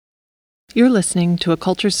You're listening to a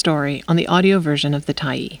culture story on the audio version of The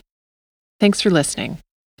Tyee. Thanks for listening.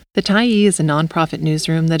 The Tyee is a nonprofit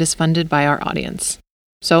newsroom that is funded by our audience.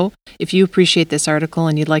 So, if you appreciate this article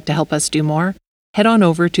and you'd like to help us do more, head on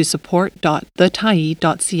over to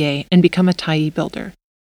support.thetyee.ca and become a Tyee builder.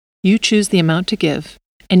 You choose the amount to give,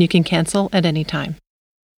 and you can cancel at any time.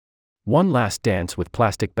 One Last Dance with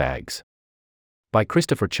Plastic Bags. By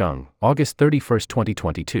Christopher Cheung, August 31,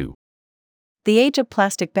 2022. The age of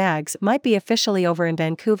plastic bags might be officially over in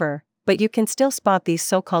Vancouver, but you can still spot these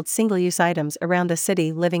so-called single-use items around the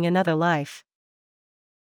city living another life.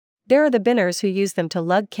 There are the binners who use them to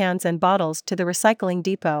lug cans and bottles to the recycling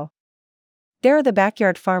depot. There are the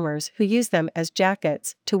backyard farmers who use them as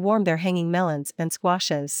jackets to warm their hanging melons and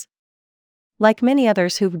squashes. Like many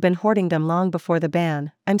others who've been hoarding them long before the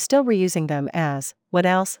ban, I'm still reusing them as, what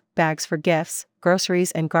else, bags for gifts,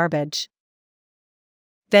 groceries and garbage.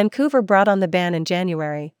 Vancouver brought on the ban in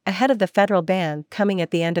January, ahead of the federal ban coming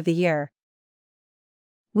at the end of the year.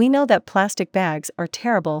 We know that plastic bags are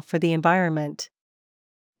terrible for the environment.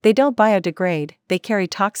 They don't biodegrade, they carry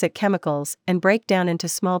toxic chemicals and break down into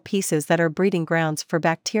small pieces that are breeding grounds for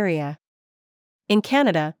bacteria. In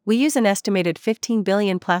Canada, we use an estimated 15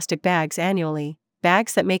 billion plastic bags annually,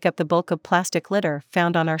 bags that make up the bulk of plastic litter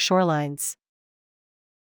found on our shorelines.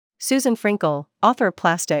 Susan Frinkle, author of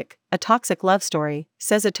Plastic, A Toxic Love Story,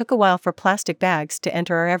 says it took a while for plastic bags to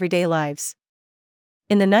enter our everyday lives.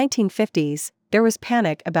 In the 1950s, there was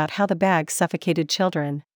panic about how the bags suffocated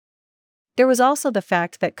children. There was also the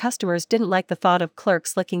fact that customers didn't like the thought of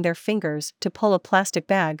clerks licking their fingers to pull a plastic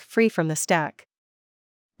bag free from the stack.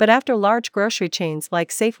 But after large grocery chains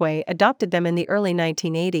like Safeway adopted them in the early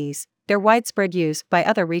 1980s, their widespread use by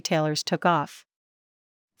other retailers took off.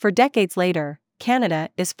 For decades later, Canada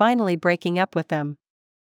is finally breaking up with them.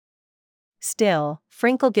 Still,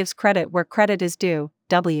 Frinkle gives credit where credit is due.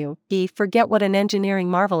 Forget what an engineering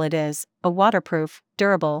marvel it is, a waterproof,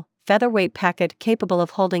 durable, featherweight packet capable of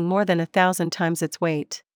holding more than 1,000 times its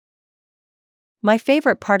weight. My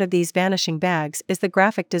favorite part of these vanishing bags is the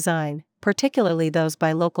graphic design, particularly those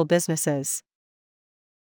by local businesses.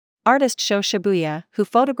 Artist Sho Shibuya, who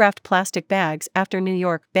photographed plastic bags after New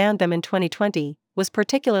York banned them in 2020, was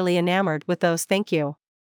particularly enamored with those "Thank you.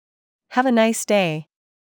 Have a nice day"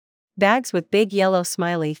 bags with big yellow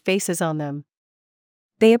smiley faces on them.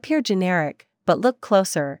 They appear generic, but look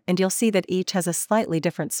closer and you'll see that each has a slightly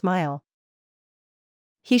different smile.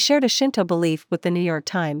 He shared a Shinto belief with the New York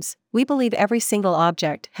Times: "We believe every single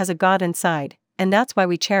object has a god inside, and that's why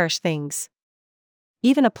we cherish things.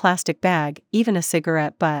 Even a plastic bag, even a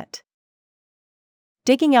cigarette butt."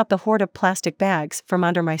 Digging out the hoard of plastic bags from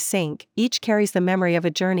under my sink, each carries the memory of a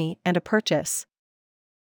journey and a purchase.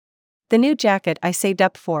 The new jacket I saved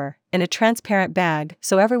up for, in a transparent bag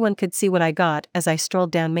so everyone could see what I got as I strolled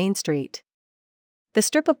down Main Street. The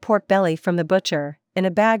strip of pork belly from the butcher, in a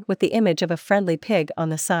bag with the image of a friendly pig on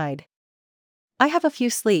the side. I have a few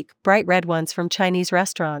sleek, bright red ones from Chinese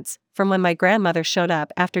restaurants, from when my grandmother showed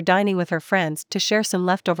up after dining with her friends to share some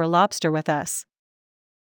leftover lobster with us.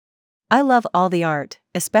 I love all the art,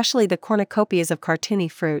 especially the cornucopias of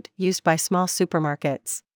cartoony fruit used by small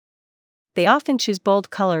supermarkets. They often choose bold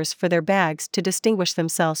colors for their bags to distinguish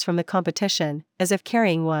themselves from the competition, as if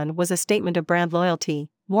carrying one was a statement of brand loyalty,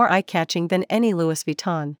 more eye-catching than any Louis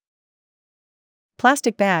Vuitton.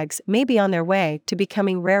 Plastic bags may be on their way to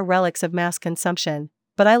becoming rare relics of mass consumption,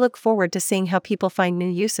 but I look forward to seeing how people find new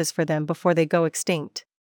uses for them before they go extinct.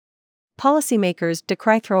 Policymakers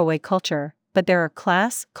decry throwaway culture, but there are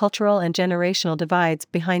class, cultural and generational divides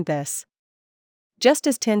behind this. Just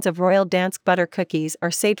as tins of Royal Dansk butter cookies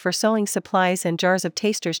are saved for sewing supplies and jars of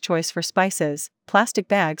Taster's Choice for spices, plastic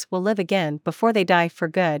bags will live again before they die for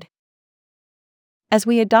good. As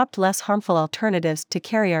we adopt less harmful alternatives to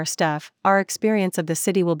carry our stuff, our experience of the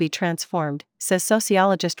city will be transformed, says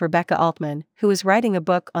sociologist Rebecca Altman, who is writing a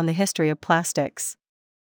book on the history of plastics.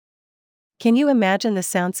 Can you imagine the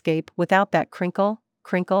soundscape without that crinkle,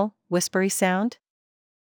 whispery sound?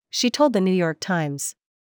 She told the New York Times.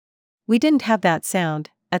 We didn't have that sound,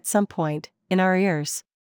 at some point, in our ears.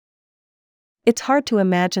 It's hard to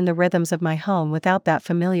imagine the rhythms of my home without that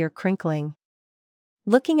familiar crinkling.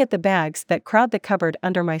 Looking at the bags that crowd the cupboard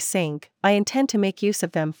under my sink, I intend to make use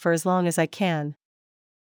of them for as long as I can.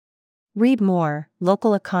 Read more: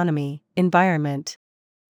 Local Economy, Environment.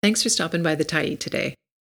 Thanks for stopping by the Tyee today.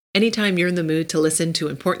 Anytime you're in the mood to listen to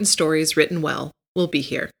important stories written well, we'll be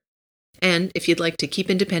here. And if you'd like to keep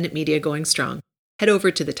independent media going strong, head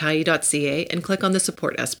over to thetyee.ca and click on the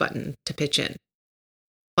Support Us button to pitch in.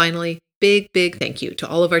 Finally, big thank you to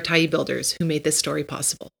all of our Tyee builders who made this story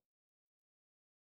possible.